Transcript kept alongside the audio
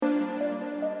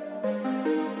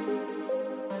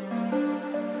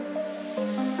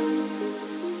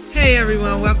Hey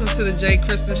everyone, welcome to the J.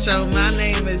 Kristen Show. My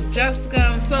name is Jessica.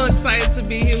 I'm so excited to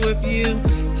be here with you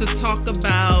to talk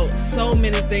about so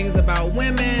many things about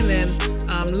women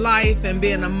and life and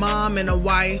being a mom and a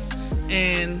wife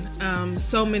and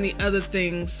so many other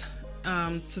things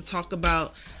to talk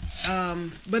about.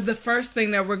 But the first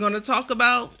thing that we're going to talk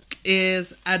about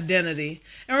is identity.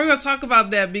 And we're going to talk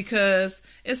about that because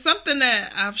it's something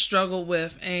that I've struggled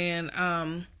with, and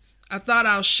I thought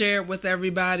I'll share it with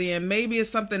everybody, and maybe it's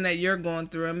something that you're going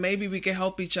through, and maybe we can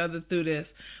help each other through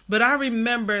this. But I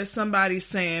remember somebody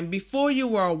saying, before you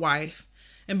were a wife,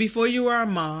 and before you were a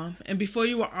mom, and before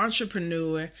you were an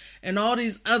entrepreneur, and all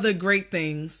these other great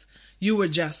things, you were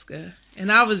Jessica,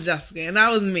 and I was Jessica, and I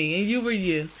was me, and you were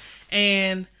you.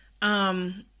 And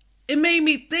it made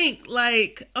me think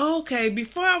like, okay,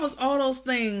 before I was all those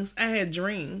things, I had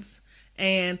dreams.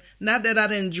 And not that I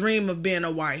didn't dream of being a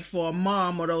wife or a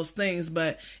mom or those things,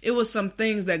 but it was some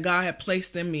things that God had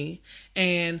placed in me.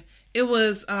 And it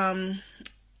was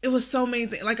so many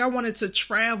things. Like I wanted to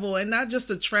travel, and not just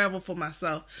to travel for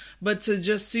myself, but to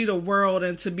just see the world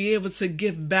and to be able to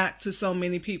give back to so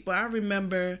many people. I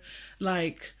remember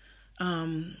like,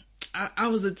 I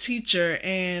was a teacher,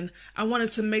 and I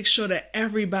wanted to make sure that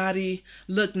everybody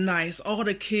looked nice. All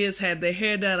the kids had their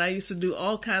hair done. I used to do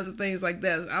all kinds of things like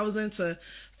that. I was into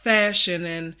fashion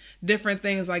and different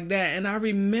things like that. And I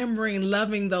remembering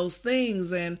loving those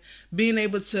things and being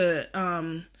able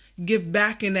to give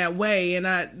back in that way. And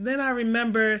then I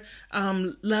remember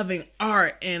loving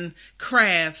art and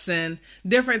crafts and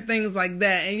different things like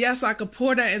that. And yes, I could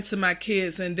pour that into my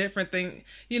kids and different things,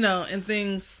 and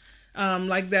things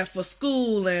like that for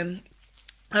school and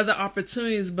other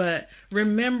opportunities, but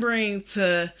remembering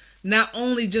to not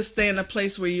only just stay in a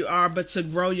place where you are, but to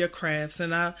grow your crafts.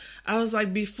 And I was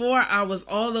like, before I was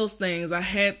all those things, I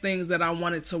had things that I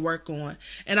wanted to work on,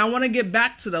 and I want to get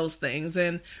back to those things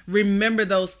and remember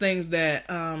those things that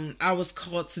I was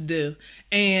called to do.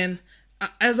 And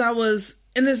as I was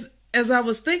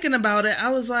thinking about it, I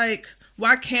was like,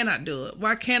 why can't I do it?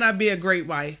 Why can't I be a great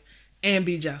wife and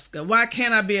be Jessica? Why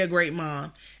can't I be a great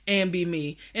mom and be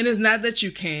me? And it's not that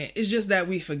you can't. It's just that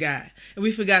we forgot. And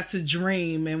we forgot to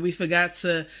dream, and we forgot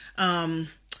to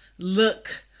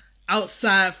look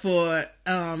outside for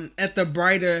at the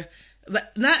brighter,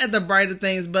 not at the brighter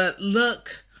things, but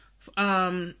look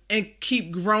and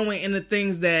keep growing in the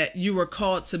things that you were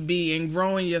called to be, and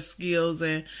growing your skills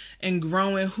and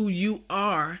growing who you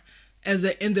are as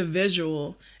an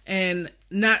individual, and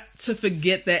not to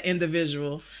forget that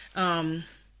individual.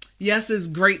 Yes, it's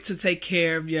great to take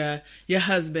care of your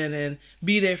husband and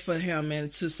be there for him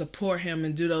and to support him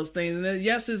and do those things. And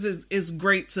yes, it's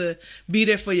great to be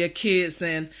there for your kids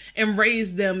and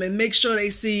raise them and make sure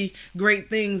they see great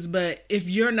things. But if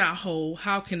you're not whole,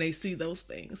 how can they see those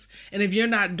things? And if you're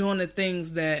not doing the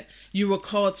things that you were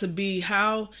called to be,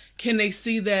 how can they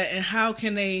see that? And how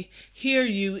can they hear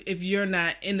you if you're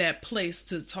not in that place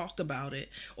to talk about it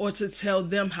or to tell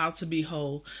them how to be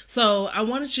whole? So I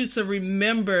wanted you to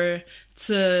remember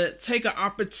to take an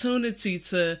opportunity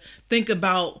to think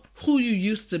about who you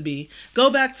used to be.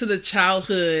 Go back to the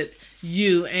childhood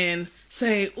you and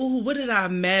say, ooh, what did I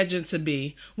imagine to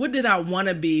be? What did I want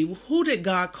to be? Who did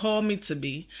God call me to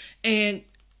be? And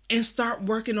start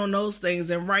working on those things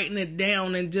and writing it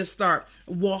down and just start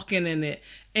walking in it.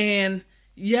 And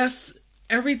yes,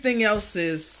 everything else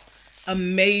is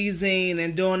amazing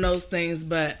and doing those things,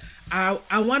 but I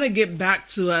want to get back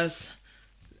to us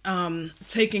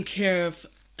taking care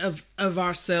of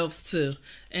ourselves too,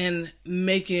 and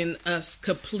making us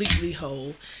completely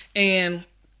whole. And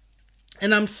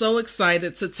I'm so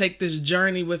excited to take this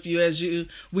journey with you as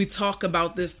we talk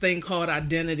about this thing called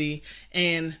identity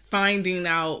and finding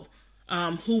out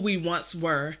who we once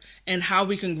were and how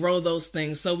we can grow those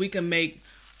things so we can make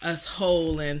us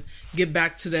whole and get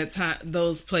back to that time,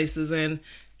 those places, and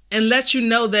let you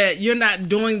know that you're not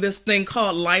doing this thing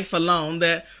called life alone,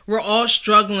 that we're all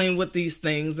struggling with these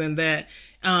things, and that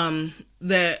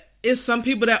it's some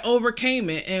people that overcame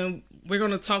it. And we're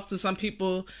going to talk to some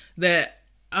people that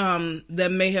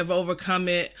may have overcome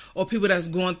it, or people that's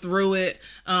going through it,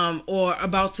 or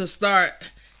about to start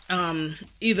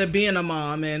either being a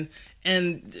mom and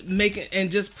making and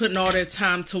just putting all their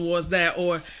time towards that,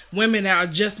 or women that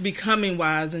are just becoming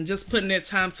wives and just putting their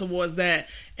time towards that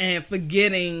and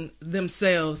forgetting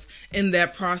themselves in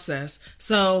that process.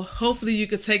 So hopefully you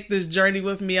could take this journey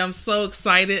with me. I'm so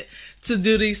excited to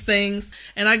do these things,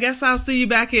 and I guess I'll see you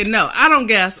back here. No, I don't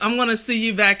guess. I'm going to see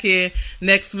you back here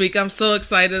next week. I'm so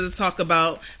excited to talk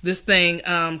about this thing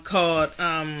called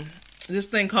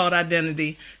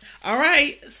identity. All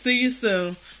right, see you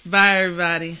soon. Bye,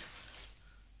 everybody.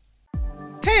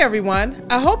 Hey everyone,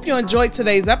 I hope you enjoyed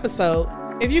today's episode.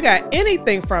 If you got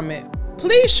anything from it,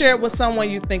 please share it with someone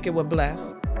you think it would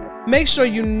bless. Make sure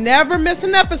you never miss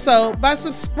an episode by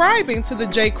subscribing to The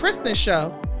J. Kristen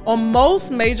Show on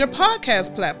most major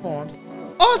podcast platforms.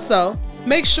 Also,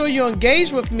 make sure you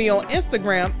engage with me on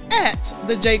Instagram at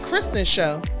The J. Kristen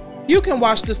Show. You can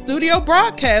watch the studio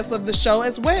broadcast of the show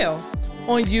as well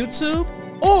on YouTube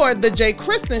or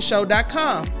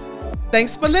thejkristenshow.com.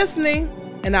 Thanks for listening,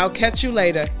 and I'll catch you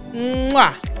later.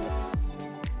 Mwah!